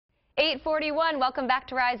8:41. Welcome back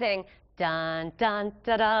to Rising. Dun, dun,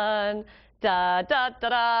 dun, dun. Da, da, da,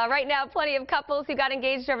 da. Right now, plenty of couples who got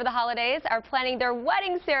engaged over the holidays are planning their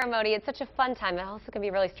wedding ceremony. It's such a fun time. It also can be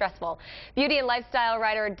really stressful. Beauty and lifestyle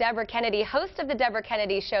writer Deborah Kennedy, host of the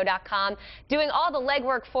DeborahKennedyShow.com, doing all the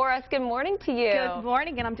legwork for us. Good morning to you. Good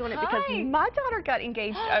morning, and I'm doing it because my daughter got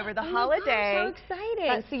engaged over the holiday. Gosh, how exciting.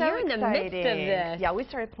 That's so you're in the midst of this. Yeah, we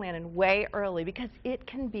started planning way early because it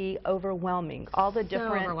can be overwhelming. All the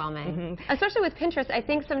different... overwhelming. Especially with Pinterest, I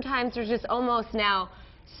think sometimes there's just almost now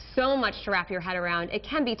so much to wrap your head around. It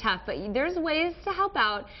can be tough, but there's ways to help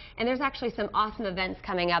out, and there's actually some awesome events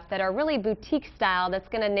coming up that are really boutique style that's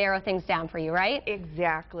going to narrow things down for you, right?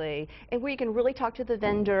 Exactly. And where you can really talk to the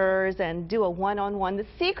vendors and do a one-on-one. The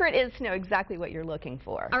secret is to know exactly what you're looking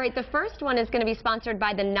for. All right, the first one is going to be sponsored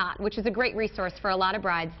by The Knot, which is a great resource for a lot of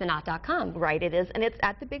brides, theknot.com. Right, it is, and it's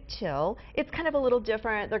at the Big Chill. It's kind of a little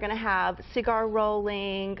different. They're going to have cigar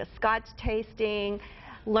rolling, scotch tasting,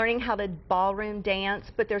 learning how to ballroom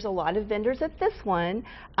dance, but there's a lot of vendors at this one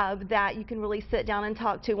that you can really sit down and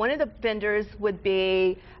talk to. One of the vendors would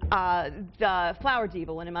be the Flower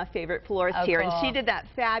Diva, one of my favorite florists here, cool. And she did that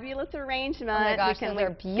fabulous arrangement. Oh my gosh, those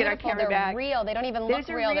are beautiful. They're real. They don't even look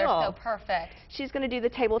real. They're so perfect. She's going to do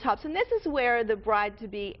the tabletops, and this is where the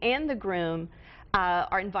bride-to-be and the groom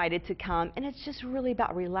are invited to come, and it's just really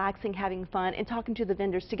about relaxing, having fun, and talking to the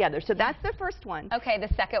vendors together. So that's the first one. Okay,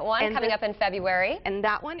 the second one coming up in February. And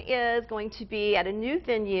that one is going to be at a new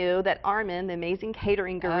venue that Armin, the amazing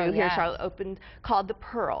catering guru here in Charlotte, opened called The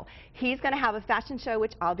Pearl. He's going to have a fashion show,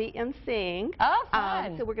 which I'll be emceeing. Oh,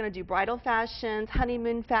 fun. So we're going to do bridal fashions,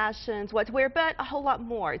 honeymoon fashions, what to wear, but a whole lot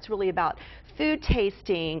more. It's really about food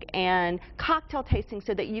tasting and cocktail tasting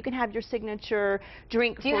so that you can have your signature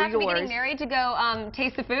drink for yours. Do you have to be getting married to go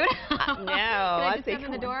taste the food? No. Can I just come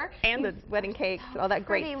in the door? And the wedding cakes, all that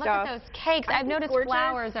great stuff. Look at those cakes. I've noticed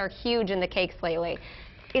flowers are huge in the cakes lately.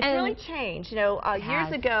 It's really changed. You know,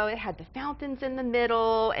 years ago it had the fountains in the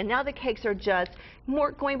middle, and now the cakes are just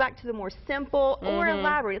more going back to the more simple or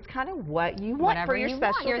elaborate. It's kind of what you want for your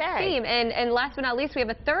special day. Theme. And last but not least, we have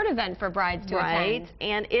a third event for brides to attend.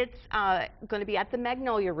 And it's going to be at the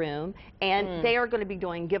Magnolia Room, and they are going to be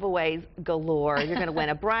doing giveaways galore. You're going to win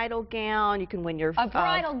a bridal gown. You can win your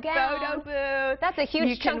bridal gown photo booth. That's a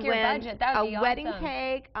huge chunk of your budget. That would be awesome. Wedding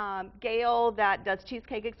cake. Gail, that does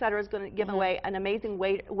cheesecake, etc., is going to give away an amazing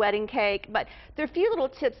wedding cake. But there are a few little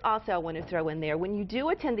tips also I want to throw in there. When you do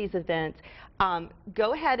attend these events,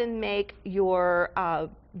 go ahead and make your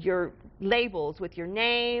labels with your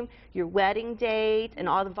name, your wedding date, and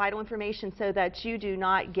all the vital information so that you do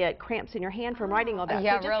not get cramps in your hand from writing all that.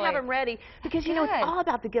 Yeah, so just have them ready because you know it's all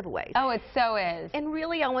about the giveaways. Oh, it so is. And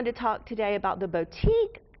really I wanted to talk today about the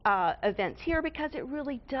boutique events here because it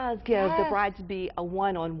really does give the bride-to-be a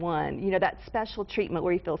one-on-one, you know, that special treatment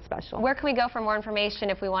where you feel special. Where can we go for more information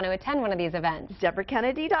if we want to attend one of these events?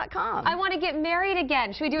 DeborahKennedy.com. I want to get married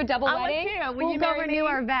again. Should we do a double wedding? We'll go renew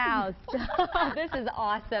our vows. This is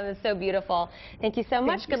awesome. It's so beautiful. Thank you so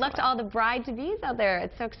much. Good luck to all the bride-to-bees out there.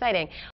 It's so exciting.